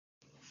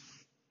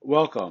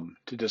Welcome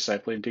to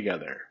Discipling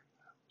Together,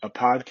 a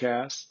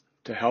podcast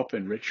to help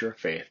enrich your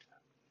faith.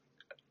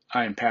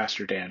 I am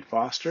Pastor Dan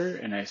Foster,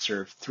 and I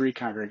serve 3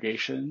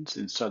 congregations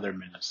in southern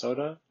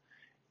Minnesota,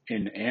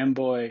 in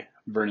Amboy,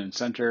 Vernon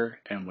Center,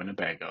 and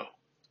Winnebago.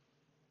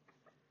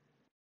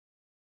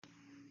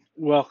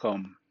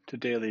 Welcome to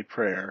Daily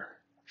Prayer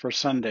for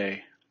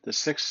Sunday, the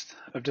 6th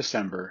of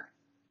December,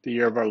 the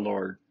year of our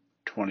Lord,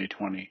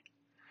 2020,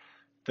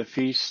 the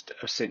Feast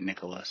of St.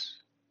 Nicholas.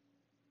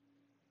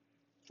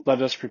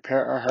 Let us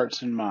prepare our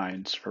hearts and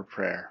minds for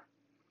prayer.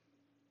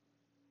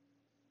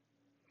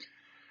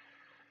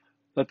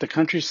 Let the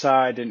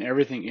countryside and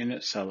everything in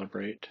it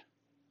celebrate.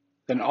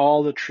 Then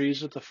all the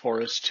trees of the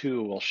forest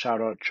too will shout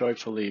out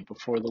joyfully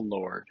before the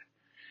Lord,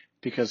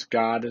 because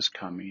God is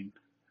coming.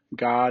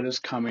 God is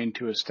coming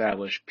to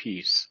establish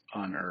peace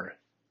on earth.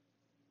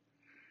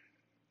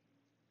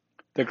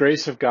 The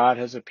grace of God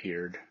has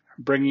appeared,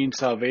 bringing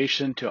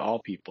salvation to all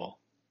people.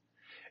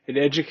 It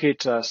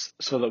educates us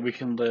so that we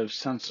can live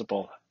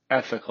sensible,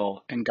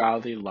 ethical, and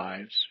godly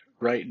lives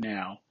right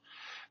now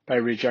by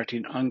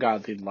rejecting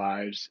ungodly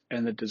lives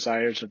and the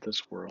desires of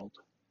this world.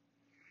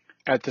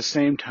 At the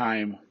same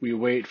time, we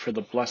wait for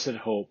the blessed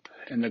hope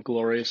and the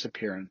glorious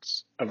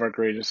appearance of our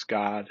greatest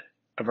God,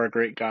 of our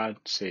great God and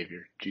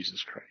Savior,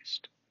 Jesus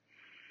Christ.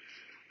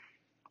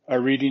 Our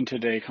reading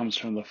today comes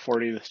from the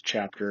 40th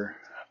chapter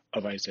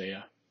of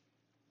Isaiah.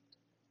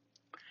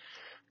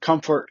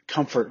 Comfort,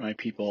 comfort my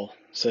people,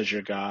 says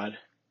your God.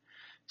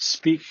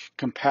 Speak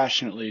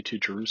compassionately to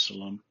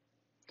Jerusalem,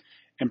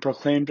 and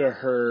proclaim to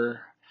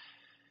her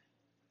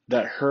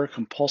that her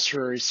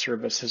compulsory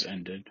service has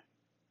ended,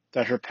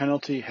 that her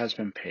penalty has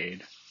been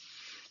paid,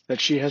 that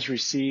she has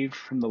received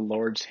from the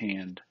Lord's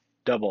hand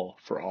double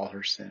for all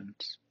her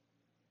sins.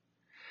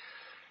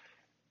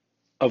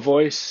 A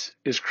voice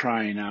is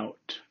crying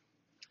out,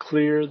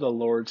 clear the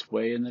Lord's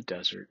way in the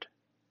desert,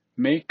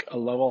 make a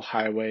level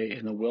highway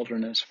in the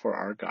wilderness for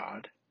our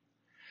God.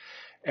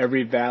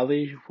 Every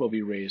valley will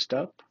be raised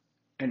up,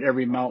 and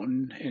every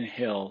mountain and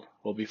hill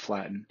will be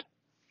flattened.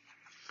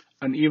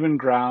 Uneven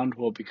ground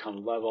will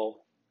become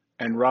level,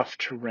 and rough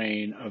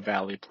terrain a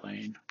valley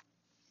plain.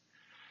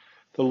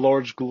 The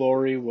Lord's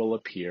glory will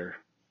appear,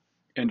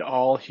 and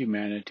all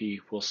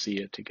humanity will see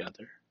it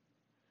together.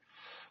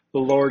 The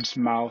Lord's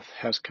mouth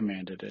has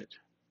commanded it.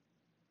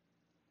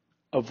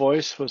 A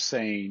voice was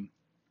saying,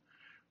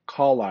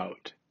 call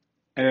out,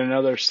 and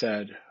another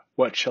said,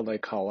 what shall I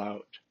call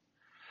out?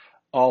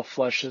 All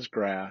flesh is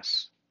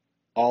grass,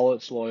 all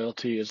its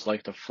loyalty is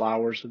like the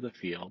flowers of the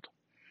field.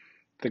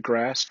 The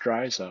grass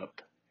dries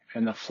up,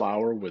 and the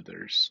flower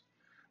withers,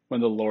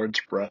 when the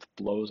Lord's breath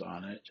blows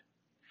on it.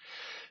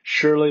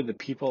 Surely the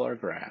people are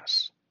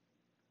grass.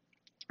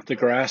 The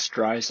grass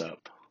dries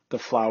up, the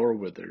flower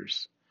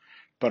withers,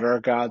 but our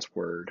God's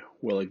word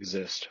will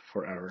exist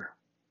forever.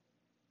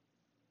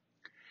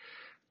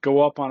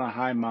 Go up on a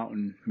high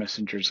mountain,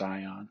 messenger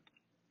Zion.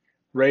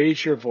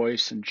 Raise your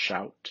voice and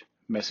shout,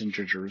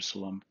 messenger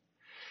Jerusalem.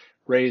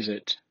 Raise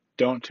it,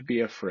 don't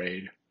be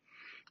afraid.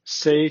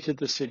 Say to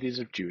the cities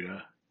of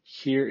Judah,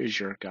 here is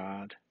your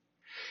God.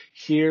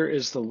 Here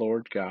is the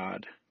Lord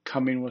God,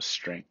 coming with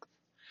strength,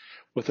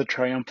 with a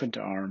triumphant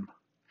arm,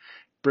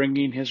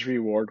 bringing his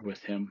reward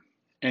with him,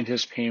 and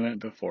his payment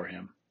before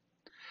him.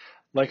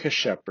 Like a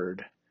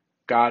shepherd,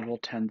 God will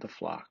tend the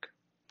flock.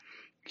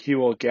 He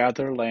will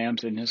gather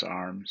lambs in his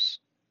arms,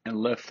 and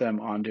lift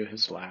them onto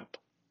his lap.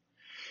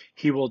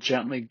 He will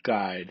gently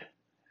guide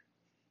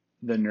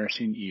the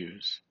nursing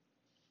ewes.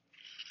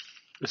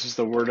 This is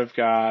the word of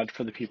God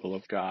for the people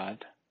of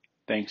God.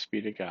 Thanks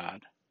be to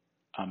God.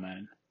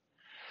 Amen.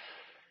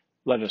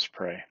 Let us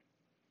pray.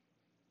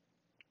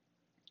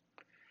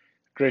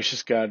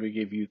 Gracious God, we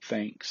give you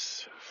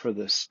thanks for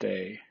this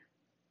day,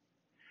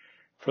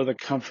 for the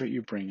comfort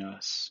you bring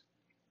us,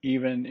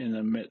 even in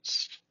the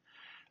midst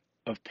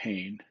of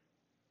pain.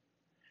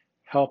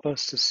 Help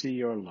us to see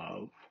your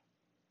love.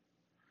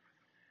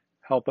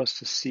 Help us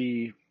to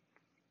see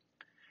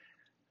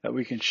that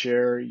we can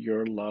share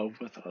your love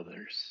with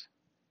others.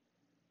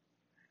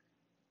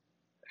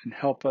 And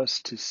help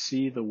us to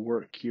see the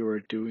work you are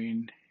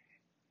doing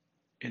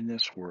in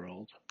this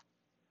world,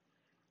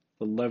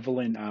 the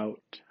leveling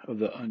out of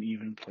the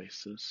uneven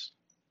places,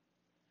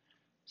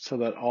 so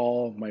that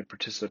all might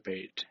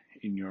participate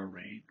in your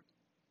reign.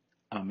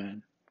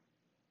 Amen.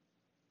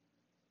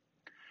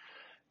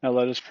 Now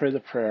let us pray the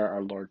prayer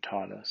our Lord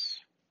taught us.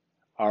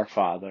 Our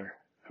Father,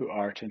 who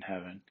art in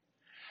heaven,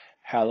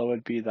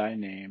 hallowed be thy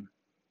name.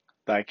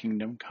 Thy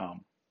kingdom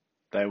come,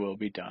 thy will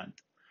be done,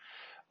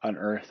 on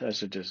earth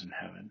as it is in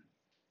heaven.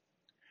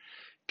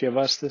 Give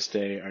us this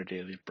day our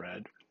daily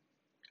bread,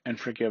 and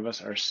forgive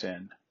us our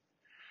sin,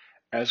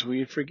 as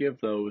we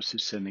forgive those who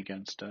sin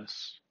against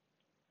us.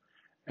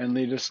 And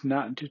lead us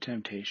not into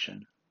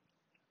temptation,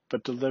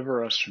 but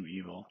deliver us from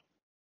evil.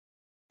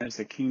 As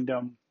the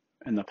kingdom,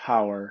 and the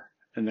power,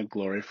 and the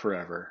glory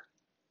forever.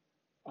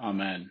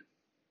 Amen.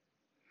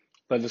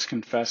 Let us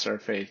confess our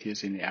faith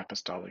using the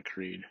Apostolic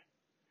Creed.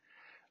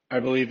 I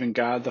believe in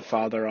God the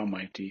Father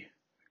Almighty,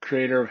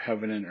 creator of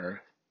heaven and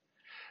earth.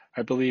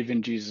 I believe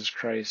in Jesus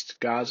Christ,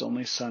 God's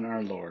only Son,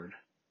 our Lord,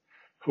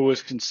 who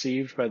was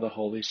conceived by the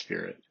Holy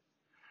Spirit,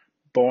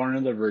 born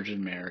of the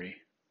Virgin Mary,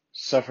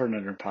 suffered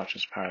under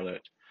Pontius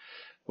Pilate,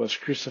 was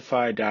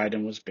crucified, died,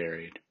 and was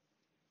buried.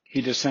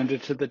 He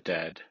descended to the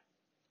dead.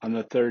 On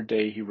the third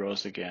day he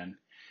rose again.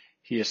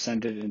 He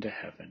ascended into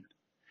heaven,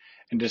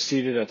 and is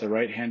seated at the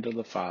right hand of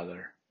the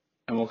Father,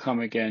 and will come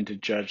again to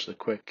judge the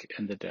quick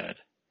and the dead.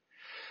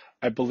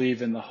 I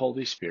believe in the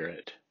Holy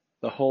Spirit,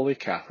 the Holy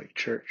Catholic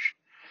Church,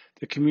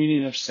 the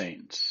communion of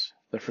saints,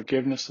 the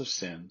forgiveness of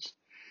sins,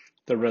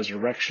 the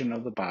resurrection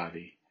of the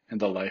body, and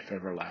the life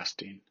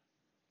everlasting.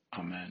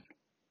 Amen.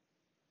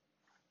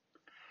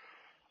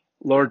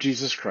 Lord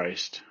Jesus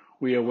Christ,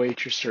 we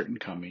await your certain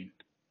coming.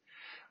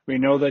 We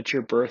know that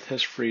your birth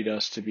has freed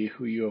us to be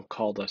who you have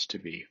called us to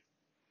be.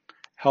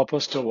 Help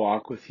us to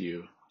walk with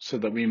you so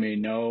that we may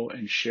know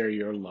and share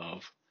your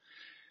love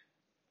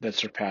that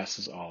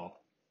surpasses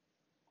all.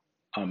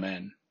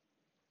 Amen.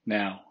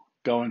 Now,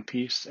 go in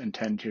peace and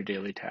tend to your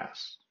daily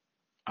tasks.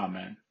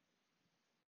 Amen.